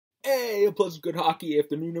Hey, a pleasant good hockey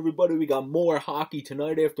afternoon, everybody. We got more hockey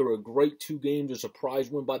tonight after a great 2 games, a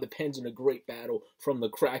surprise win by the Pens, and a great battle from the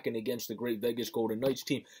Kraken against the great Vegas Golden Knights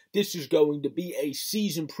team. This is going to be a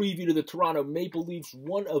season preview to the Toronto Maple Leafs,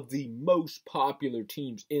 one of the most popular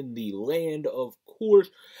teams in the land, of course,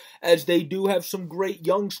 as they do have some great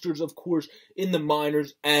youngsters, of course, in the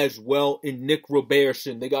minors as well, in Nick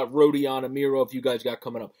Robertson. They got Rodion Amirov, you guys got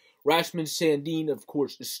coming up. Rasmus Sandin, of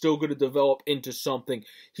course, is still going to develop into something.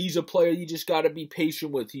 He's a player you just got to be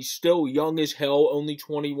patient with. He's still young as hell, only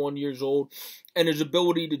 21 years old, and his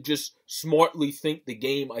ability to just smartly think the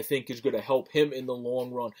game, I think, is going to help him in the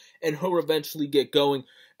long run, and he'll eventually get going.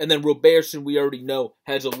 And then Robertson, we already know,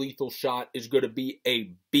 has a lethal shot, is going to be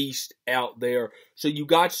a beast out there. So you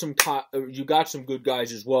got some good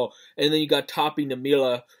guys as well, and then you got Tapi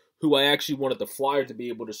Namila, who I actually wanted the Flyers to be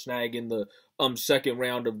able to snag in the second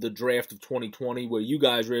round of the draft of 2020, where you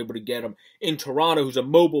guys were able to get him in Toronto, who's a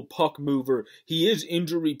mobile puck mover. He is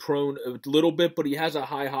injury prone a little bit, but he has a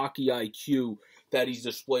high hockey IQ that he's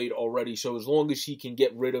displayed already. So as long as he can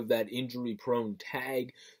get rid of that injury prone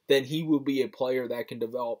tag, then he will be a player that can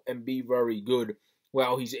develop and be very good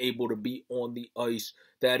while he's able to be on the ice.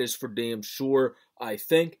 That is for damn sure, I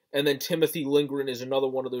think. And then Timothy Lindgren is another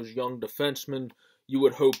one of those young defensemen. You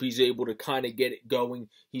would hope he's able to kind of get it going.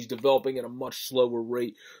 He's developing at a much slower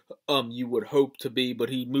rate, you would hope to be, but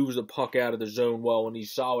he moves the puck out of the zone well, and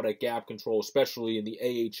he's solid at gap control, especially in the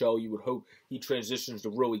AHL. You would hope he transitions to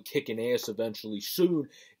really kicking ass eventually soon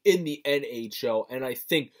in the NHL, and I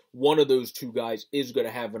think one of those two guys is going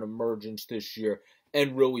to have an emergence this year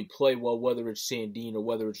and really play well, whether it's Sandin or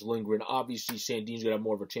whether it's Lindgren. Obviously, Sandin's going to have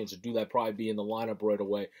more of a chance to do that, probably be in the lineup right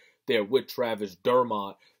away there with Travis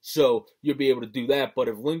Dermott. So you'll be able to do that. But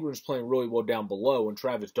if Lindgren's playing really well down below and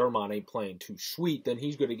Travis Dermott ain't playing too sweet, then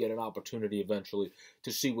he's going to get an opportunity eventually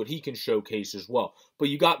to see what he can showcase as well. But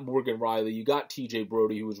you got Morgan Rielly, you got TJ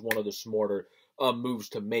Brody, who was one of the smarter moves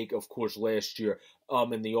to make, of course, last year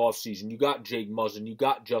in the offseason. You got Jake Muzzin, you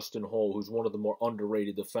got Justin Holl, who's one of the more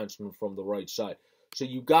underrated defensemen from the right side. So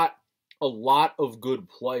you got a lot of good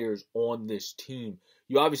players on this team.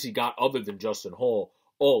 You obviously got, other than Justin Holl,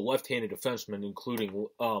 all left-handed defensemen, including,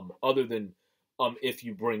 other than if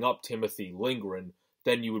you bring up Timothy Lindgren,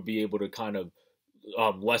 then you would be able to kind of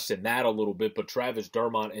lessen that a little bit. But Travis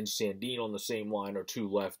Dermott and Sandin on the same line are two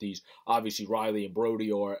lefties. Obviously, Rielly and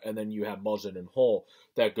Brody are, and then you have Muzzin and Hall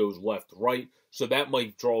that goes left-right. So that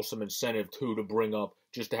might draw some incentive, too, to bring up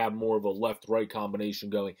just to have more of a left-right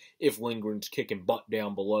combination going if Lindgren's kicking butt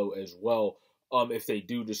down below as well. If they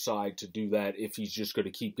do decide to do that, if he's just going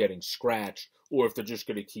to keep getting scratched, or if they're just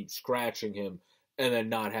going to keep scratching him and then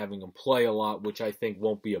not having him play a lot, which I think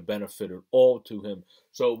won't be a benefit at all to him.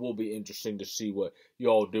 So it will be interesting to see what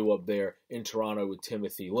y'all do up there in Toronto with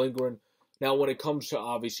Timothy Lindgren. Now, when it comes to,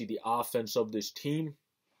 obviously, the offense of this team,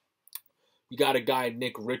 you got a guy,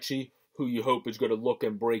 Nick Ritchie, who you hope is going to look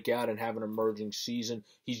and break out and have an emerging season.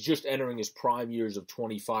 He's just entering his prime years of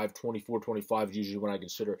 25, 24, 25 is usually when I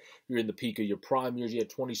consider you're in the peak of your prime years. He had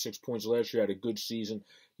 26 points last year, had a good season.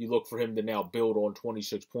 You look for him to now build on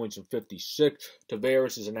 26 points and 56.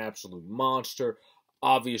 Tavares is an absolute monster.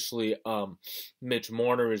 Obviously, Mitch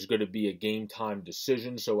Marner is going to be a game-time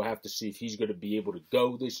decision, so we'll have to see if he's going to be able to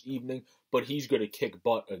go this evening, but he's going to kick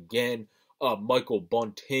butt again. Michael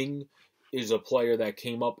Bunting is a player that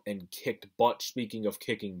came up and kicked butt. Speaking of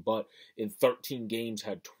kicking butt, in 13 games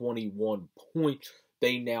had 21 points.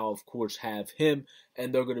 They now, of course, have him,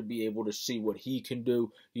 and they're going to be able to see what he can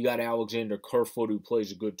do. You got Alexander Kerfoot, who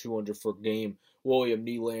plays a good 200 per game. William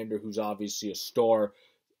Nylander, who's obviously a star.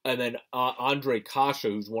 And then Andre Kasha,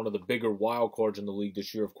 who's one of the bigger wild cards in the league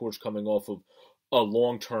this year, of course, coming off of a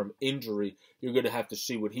long-term injury. You're going to have to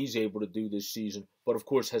see what he's able to do this season. But, of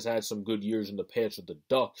course, has had some good years in the past with the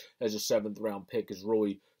Ducks as a 7th-round pick, has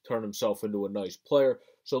really turned himself into a nice player.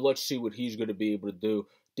 So let's see what he's going to be able to do.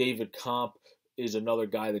 David Comp is another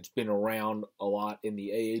guy that's been around a lot in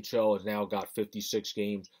the AHL, has now got 56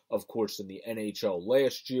 games, of course, in the NHL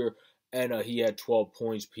last year. And he had 12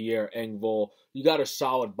 points. Pierre Engvall. You got a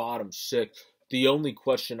solid bottom six. The only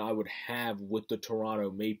question I would have with the Toronto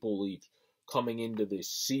Maple Leafs coming into this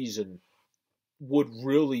season would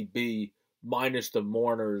really be, minus the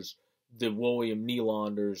Marners, the William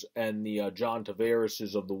Nylanders, and the John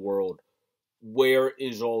Tavarises of the world, where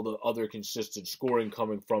is all the other consistent scoring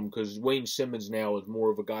coming from? Because Wayne Simmons now is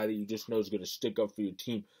more of a guy that you just know is going to stick up for your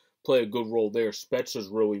team, play a good role there. Spezza's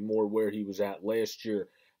really more where he was at last year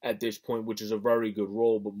at this point, which is a very good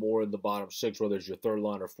role, but more in the bottom six, whether it's your third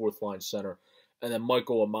line or fourth line center. And then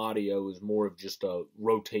Michael Amadio is more of just a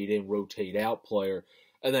rotate in, rotate out player.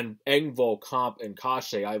 And then Engvall, Comp, and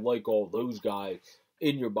Kashe, I like all those guys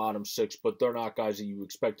in your bottom six, but they're not guys that you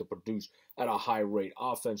expect to produce at a high rate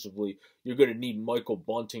offensively. You're going to need Michael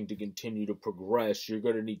Bunting to continue to progress. You're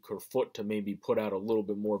going to need Kerfoot to maybe put out a little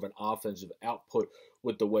bit more of an offensive output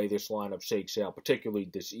with the way this lineup shakes out, particularly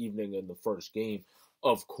this evening in the first game,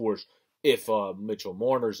 of course, if Mitchell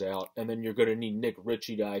Marner's out. And then you're going to need Nick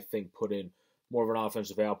Ritchie to, I think, put in more of an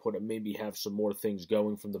offensive output and maybe have some more things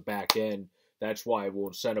going from the back end. That's why it will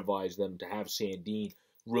incentivize them to have Sandin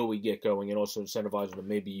really get going, and also incentivize them to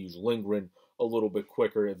maybe use Lindgren a little bit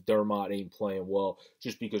quicker if Dermott ain't playing well,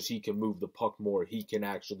 just because he can move the puck more. He can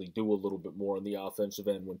actually do a little bit more on the offensive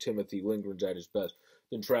end when Timothy Lindgren's at his best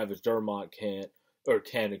than Travis Dermott can,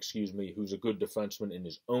 who's a good defenseman in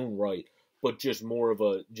his own right, but just more of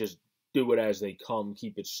a just do it as they come,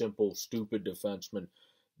 keep it simple, stupid defenseman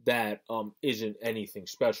that isn't anything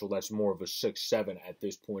special. That's more of a 6-7 at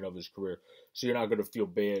this point of his career. So you're not going to feel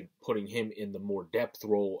bad putting him in the more depth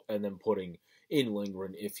role and then putting in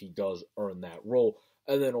Lindgren if he does earn that role.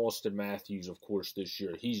 And then Austin Matthews, of course, this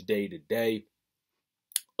year, he's day-to-day.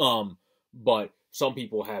 But some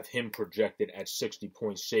people have him projected at 60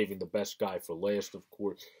 points, saving the best guy for last, of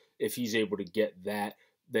course. If he's able to get that,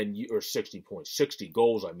 then or 60 points. 60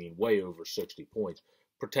 goals, way over 60 points.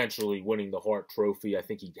 Potentially winning the Hart Trophy. I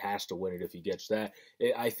think he has to win it if he gets that.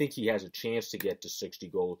 I think he has a chance to get to 60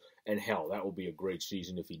 goals, and hell, that will be a great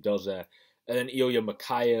season if he does that. And then Ilya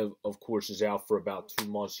Mikheyev, of course, is out for about 2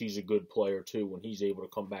 months. He's a good player, too, when he's able to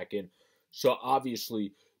come back in. So,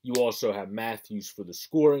 obviously, you also have Matthews for the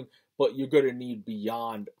scoring, but you're going to need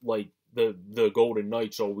beyond, like, the Golden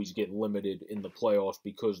Knights always get limited in the playoffs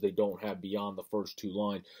because they don't have beyond the first 2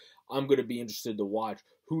 lines. I'm going to be interested to watch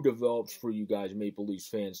who develops for you guys, Maple Leafs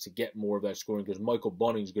fans, to get more of that scoring, because Michael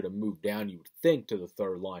Bunting's going to move down, you would think, to the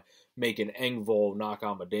 3rd line, making Engvall knock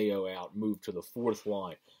Amadeo out, move to the 4th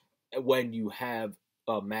line. When you have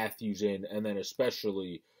Matthews in, and then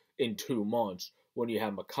especially in 2 months, when you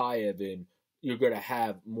have Mikheyev in, you're going to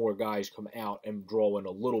have more guys come out and draw in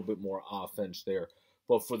a little bit more offense there.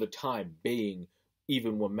 But for the time being,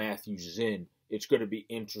 even when Matthews is in, it's going to be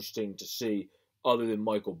interesting to see, other than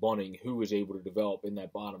Michael Bunting, who is able to develop in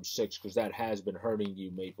that bottom 6, because that has been hurting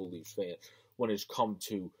you, Maple Leafs fans, when it's come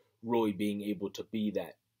to really being able to be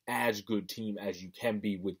that as good team as you can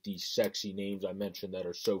be with these sexy names I mentioned that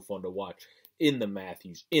are so fun to watch, in the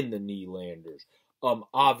Matthews, in the Nylanders,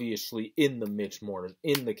 obviously in the Mitch Marners,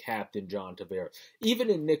 in the captain John Tavares, even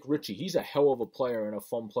in Nick Ritchie. He's a hell of a player and a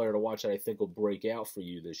fun player to watch that I think will break out for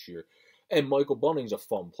you this year. And Michael Bunting's a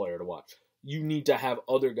fun player to watch. You need to have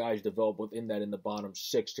other guys develop within that in the bottom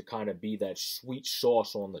 6 to kind of be that sweet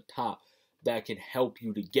sauce on the top that can help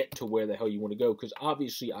you to get to where the hell you want to go. Because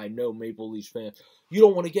obviously, I know, Maple Leafs fans, you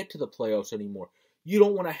don't want to get to the playoffs anymore. You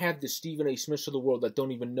don't want to have the Stephen A. Smiths of the world that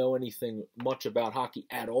don't even know anything much about hockey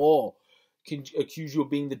at all can accuse you of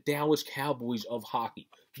being the Dallas Cowboys of hockey.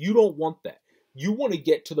 You don't want that. You want to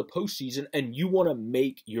get to the postseason, and you want to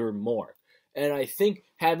make your mark. And I think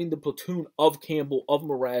having the platoon of Campbell, of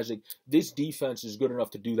Mrazek, this defense is good enough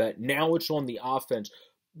to do that. Now it's on the offense.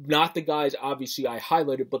 Not the guys, obviously, I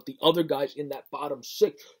highlighted, but the other guys in that bottom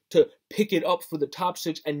 6 to pick it up for the top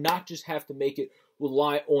 6 and not just have to make it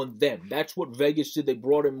rely on them. That's what Vegas did. They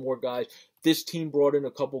brought in more guys. This team brought in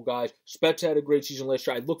a couple guys. Spets had a great season last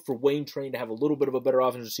year. I look for Wayne Train to have a little bit of a better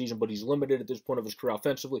offensive season, but he's limited at this point of his career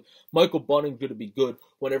offensively. Michael Bunting's going to be good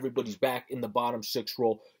when everybody's back in the bottom 6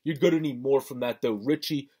 role. You're going to need more from that, though.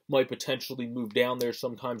 Ritchie might potentially move down there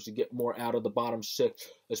sometimes to get more out of the bottom 6,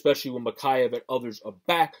 especially when Mikheyev and others are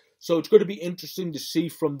back. So it's going to be interesting to see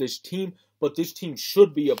from this team, but this team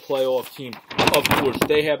should be a playoff team. Of course,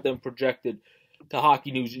 they have them projected to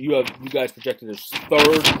Hockey News. You guys projected as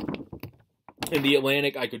 3rd in the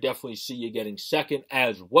Atlantic. I could definitely see you getting 2nd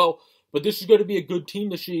as well. But this is going to be a good team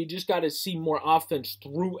this year. You just got to see more offense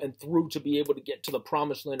through and through to be able to get to the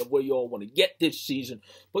promised land of where you all want to get this season.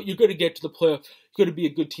 But you're going to get to the playoffs. It's going to be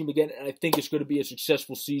a good team again, and I think it's going to be a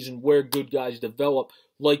successful season where good guys develop,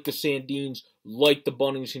 like the Sandins, like the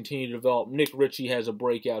Buntings continue to develop. Nick Ritchie has a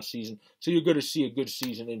breakout season. So you're going to see a good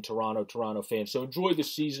season in Toronto fans. So enjoy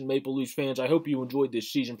this season, Maple Leafs fans. I hope you enjoyed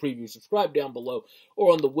this season preview. Subscribe down below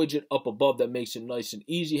or on the widget up above that makes it nice and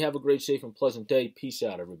easy. Have a great, safe, and pleasant day. Peace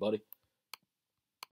out, everybody.